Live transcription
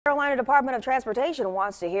Carolina Department of Transportation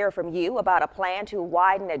wants to hear from you about a plan to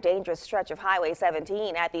widen a dangerous stretch of Highway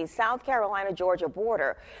 17 at the South Carolina-Georgia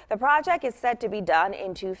border. The project is set to be done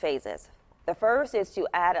in 2 phases. The first is to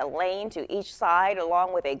add a lane to each side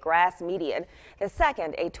along with a grass median. The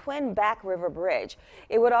second, a twin back river bridge.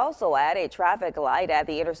 It would also add a traffic light at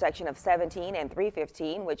the intersection of 17 and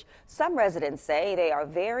 315, which some residents say they are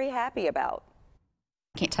very happy about.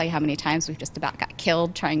 I can't tell you how many times we've just about got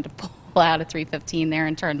killed trying to pull out of 315 there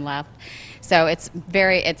and turn left. So it's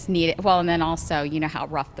needed. Well, and then also, you know how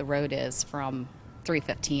rough the road is from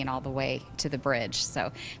 315 all the way to the bridge.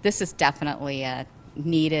 So this is definitely a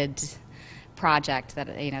needed project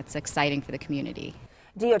that, you know, it's exciting for the community.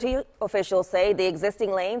 DOT officials say the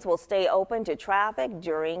existing lanes will stay open to traffic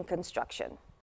during construction.